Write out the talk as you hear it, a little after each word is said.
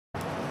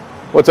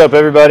What's up,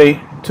 everybody?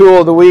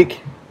 Tool of the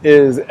week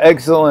is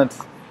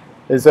Eggscellent.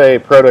 It's a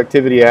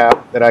productivity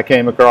app that I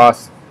came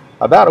across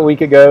about a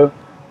week ago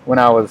when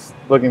I was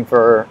looking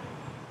for,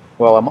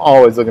 well, I'm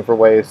always looking for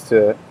ways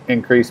to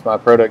increase my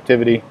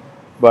productivity,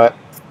 but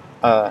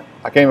I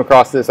came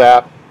across this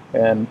app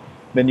and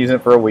been using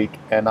it for a week,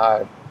 and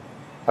I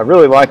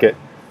really like it.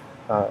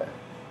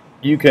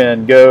 You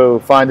can go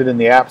find it in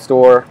the App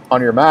Store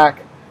on your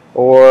Mac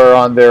or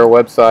on their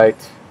website,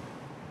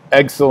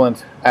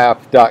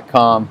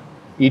 eggcellentapp.com.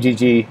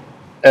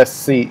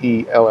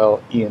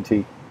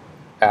 EGGSCELLENT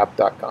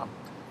app.com.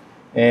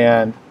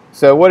 And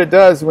so what it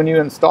does when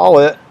you install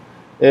it,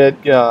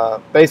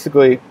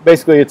 basically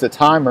it's a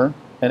timer,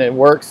 and it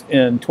works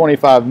in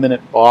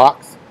 25-minute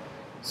blocks.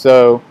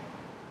 So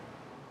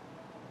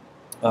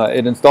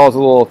it installs a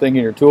little thing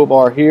in your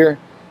toolbar here,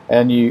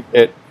 and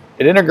it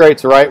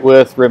integrates right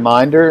with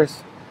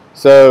reminders.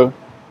 So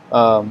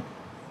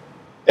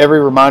every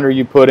reminder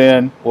you put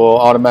in will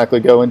automatically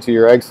go into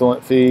your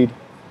Eggscellent feed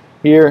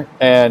here,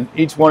 and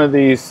each one of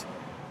these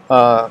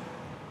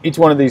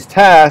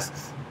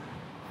tasks,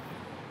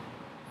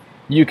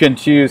 you can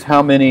choose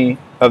how many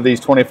of these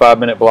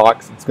 25-minute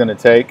blocks it's going to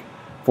take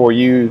for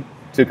you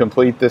to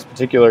complete this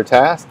particular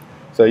task.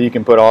 So you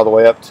can put all the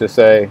way up to,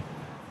 say,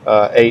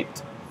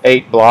 eight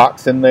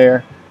blocks in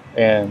there,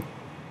 and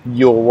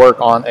you'll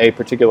work on a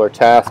particular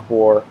task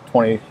for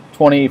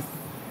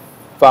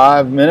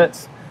 25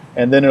 minutes,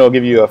 and then it'll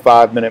give you a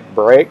 5-minute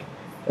break,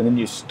 and then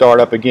you start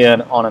up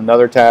again on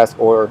another task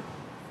or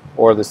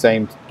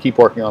keep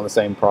working on the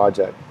same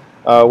project.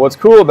 What's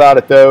cool about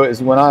it, though,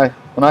 is when I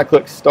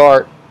click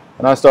start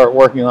and I start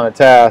working on a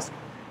task,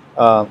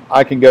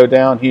 I can go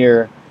down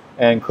here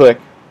and click,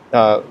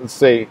 let's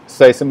say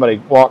somebody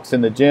walks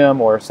in the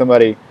gym, or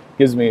somebody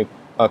gives me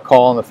a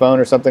call on the phone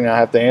or something and I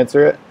have to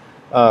answer it.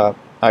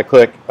 I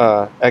click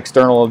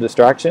external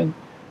distraction.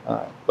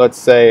 Let's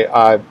say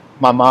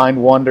my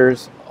mind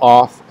wanders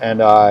off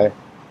and I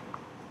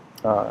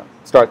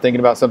start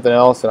thinking about something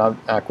else, and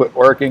I quit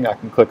working. I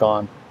can click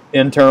on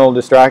internal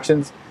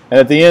distractions, and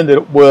at the end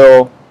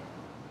you'll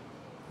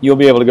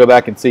be able to go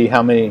back and see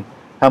how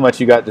much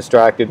you got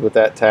distracted with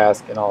that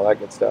task and all that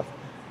good stuff.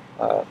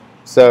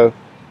 So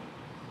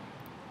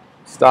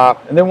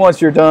stop, and then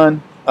once you're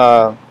done,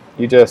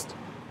 you just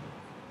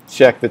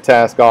check the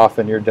task off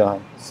and you're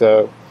done.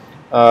 So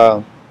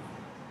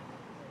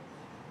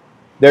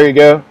there you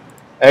go.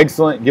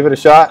 Eggscellent. Give it a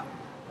shot.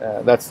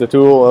 That's the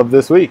tool of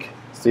this week.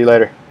 See you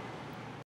later.